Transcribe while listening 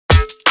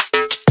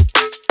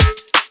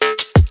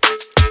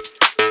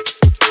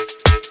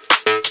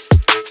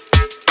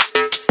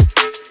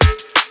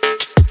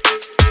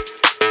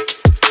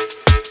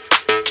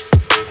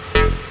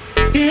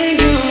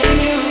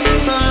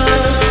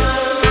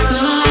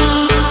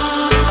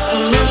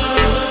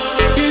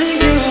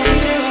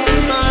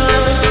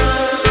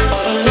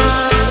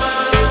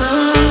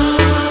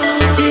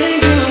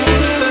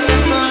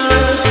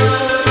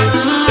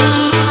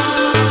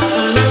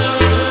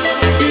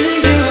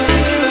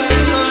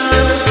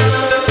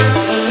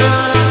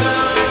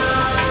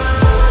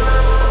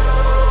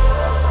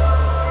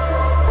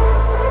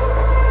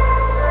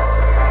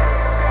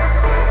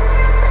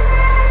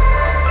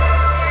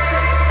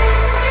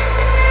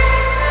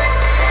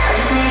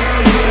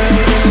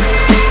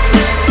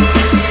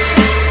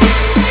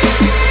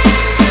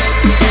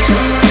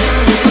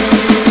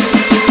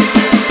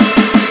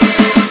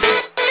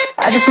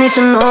need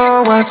to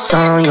know what's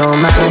on your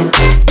mind.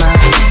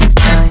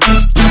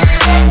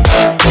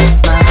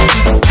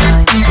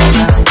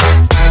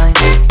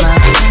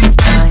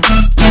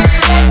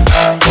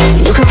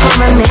 You can call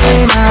my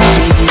name, I'll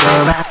be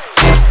alright.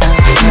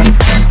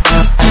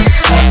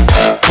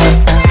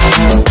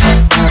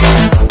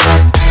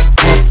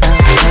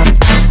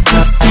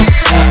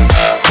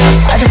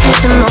 I just need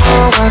to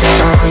know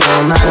what's on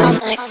your mind.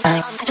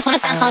 I just wanna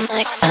dance all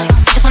night.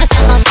 I just wanna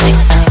dance all night.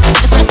 I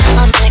just wanna dance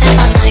all night.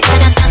 Dance all night. I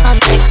got dance all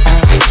night.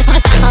 I just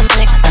wanna dance all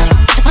night. I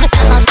just wanna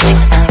dance all night.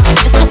 I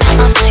just wanna dance all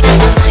night. Dance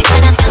all night. I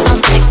got dance all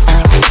night.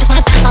 I just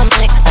wanna dance all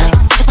night. I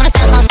just wanna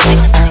dance all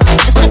night. I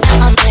just wanna dance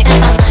all night.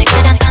 Dance all night.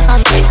 I got dance all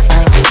night.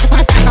 I just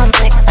wanna dance all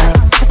night. I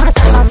just wanna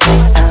dance all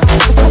night.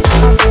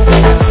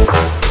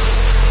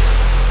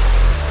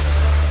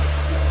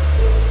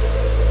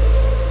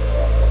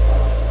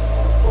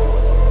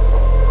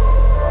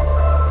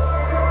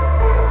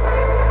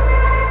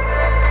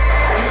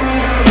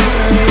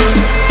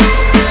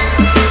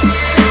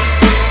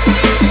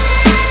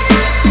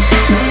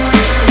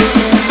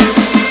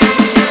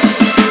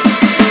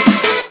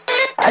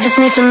 I just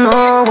need to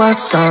know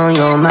what's on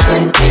your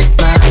mind.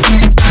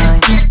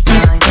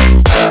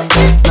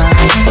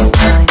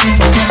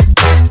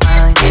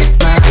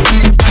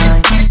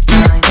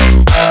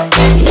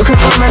 You can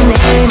call my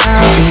name,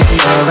 I'll be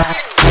alright.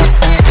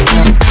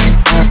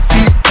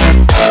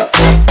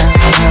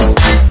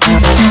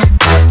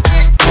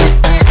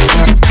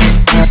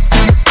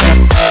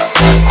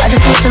 I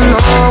just need to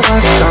know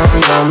what's on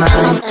your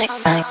mind.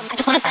 I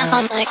just wanna dance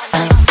all night. I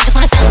just wanna dance all night. I just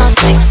wanna dance all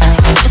night.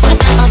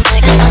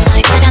 Dance all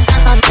night. I got dance all night.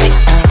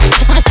 I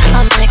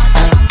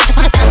just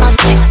wanna dance all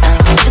night.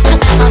 I just wanna dance all night. I just wanna dance all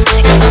night. Dance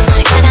all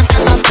night. I got dance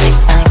all night.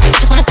 I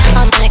just wanna dance all night. I just wanna dance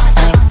all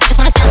night.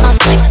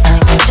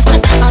 I just wanna dance all night. Dance all night. I got dance all night. I just wanna dance all night. I just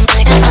wanna dance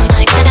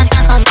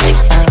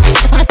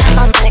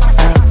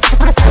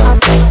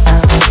all night.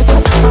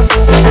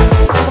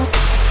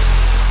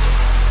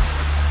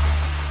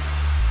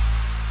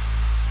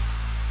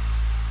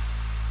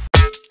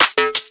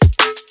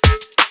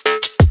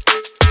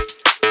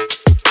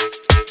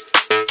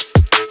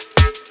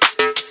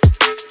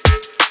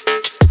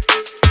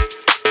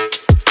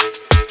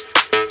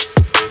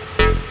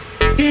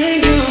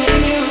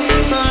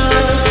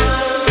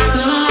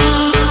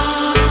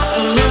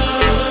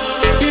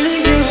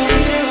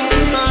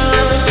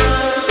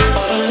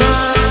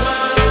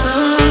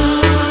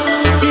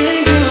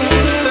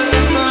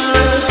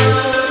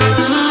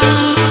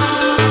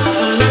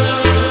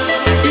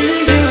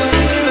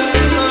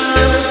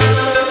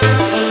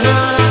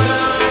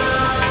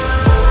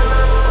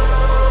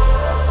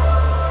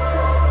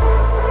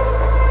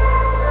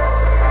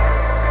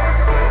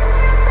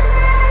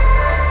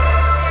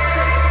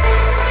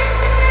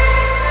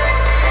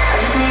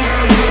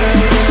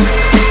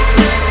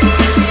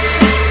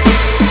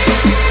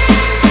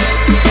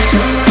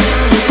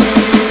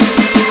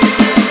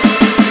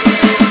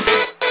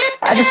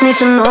 I just need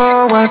to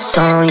know what's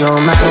on your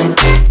mind.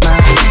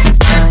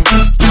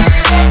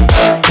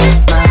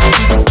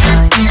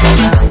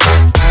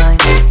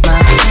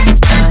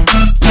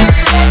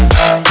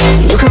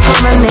 You can call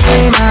my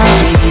name, I'll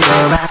be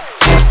alright.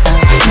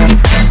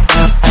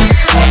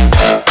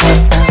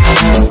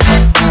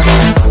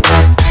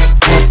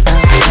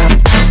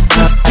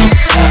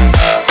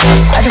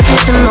 I just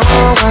need to know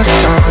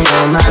what's on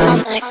your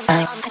mind.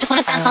 I just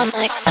wanna dance all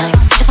night.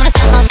 I just wanna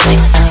dance all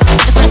night.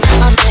 I just wanna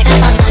dance all night.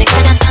 Dance all night.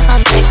 I got dance all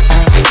night.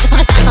 I just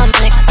wanna dance all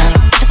night. I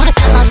just wanna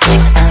dance all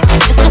night.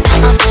 I just wanna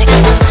dance all night.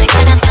 Dance all night.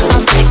 I got dance all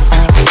night.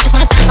 I just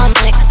wanna dance all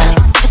night.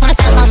 I just wanna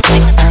dance all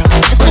night.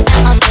 I just wanna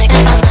dance all night.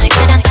 Dance all night.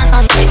 I got dance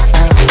all night.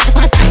 I just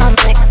wanna dance all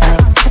night.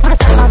 I just wanna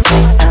dance all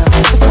night.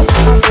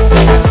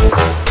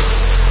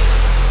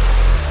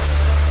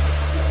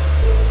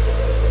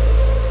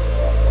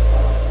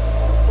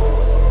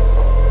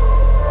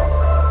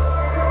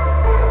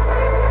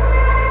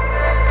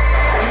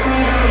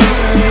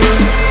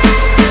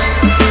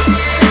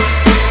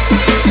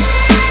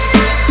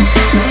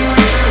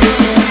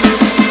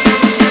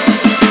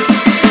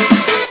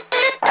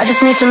 I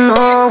just need to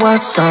know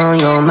what's on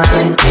your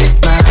mind.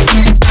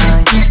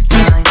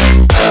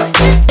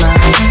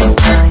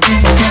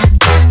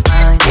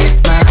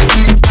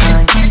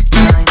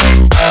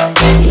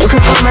 You can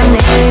call my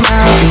name,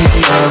 I'll be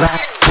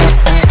alright.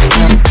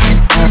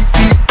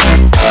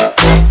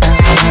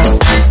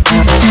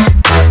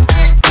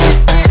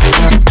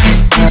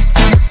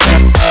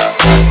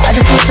 I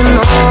just need to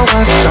know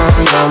what's on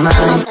your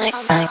mind.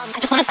 I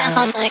just wanna dance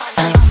all night. I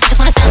just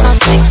wanna dance all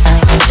night.